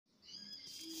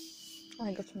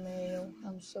I got mail.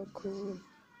 I'm so cool.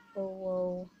 Oh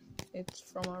whoa. It's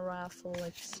from a raffle.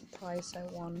 It's a prize I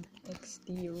won.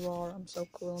 XD raw. I'm so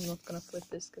cool. I'm not gonna flip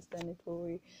this because then it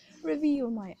will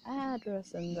reveal my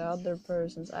address and the other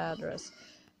person's address.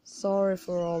 Sorry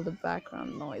for all the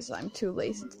background noise. I'm too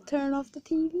lazy to turn off the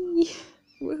TV.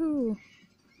 Woohoo.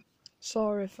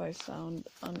 Sorry if I sound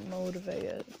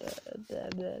unmotivated.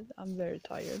 I'm very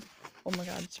tired. Oh my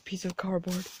god, it's a piece of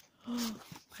cardboard.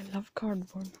 I love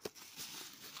cardboard.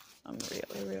 I'm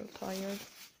really tired.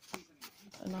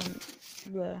 And I'm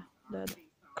dead.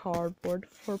 Cardboard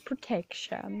for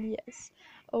protection, yes.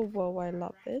 Oh whoa, I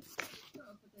love it.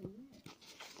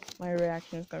 My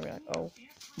reaction is gonna be like, oh,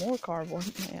 more cardboard.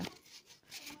 Yeah.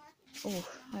 Oh,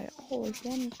 I always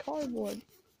wanted cardboard.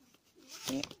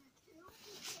 Yeah.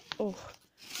 Oh,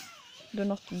 do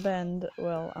not bend.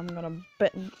 Well, I'm gonna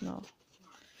bend now.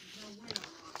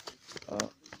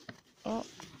 Oh,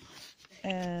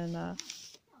 and a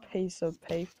piece of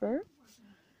paper.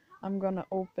 I'm gonna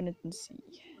open it and see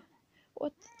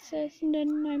what it says, and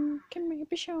then I can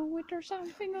maybe show it or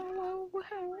something. Oh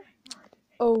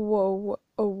whoa,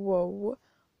 oh whoa,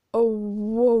 oh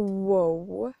whoa, oh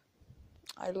whoa.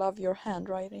 I love your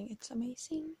handwriting. It's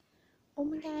amazing. Oh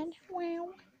my god, wow.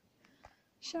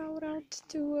 Shout out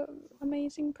to an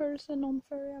amazing person on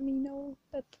furry amino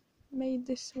that made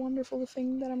this wonderful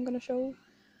thing that I'm gonna show.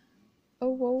 Oh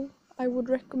whoa, I would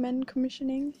recommend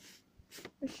commissioning.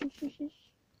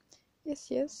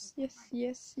 Yes.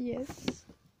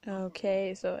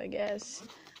 Okay, so I guess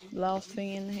the last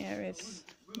thing in here is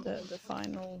the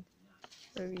final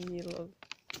reveal of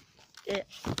it.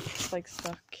 It's like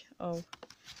stuck. Oh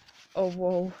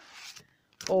whoa.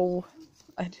 Oh,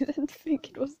 I didn't think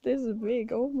it was this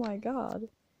big. Oh my god.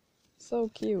 So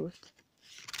cute.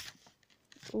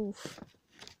 Oof.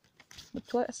 The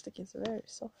plastic is very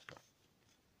soft.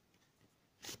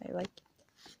 I like it.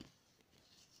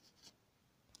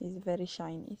 He's very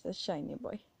shiny. He's a shiny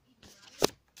boy.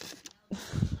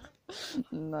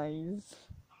 Nice.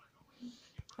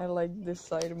 I like this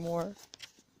side more.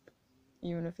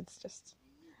 Even if it's just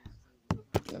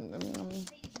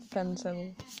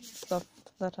pencil stuff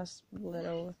that has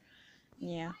little,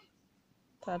 yeah,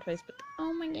 sad face. But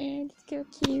oh my god, it's so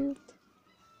cute.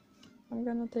 I'm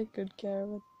gonna take good care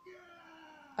of it.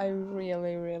 I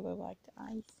really like the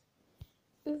eyes.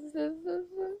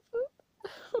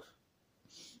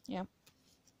 Yeah,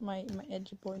 my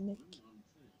edgy boy Nick.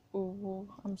 Oh,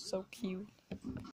 I'm so cute.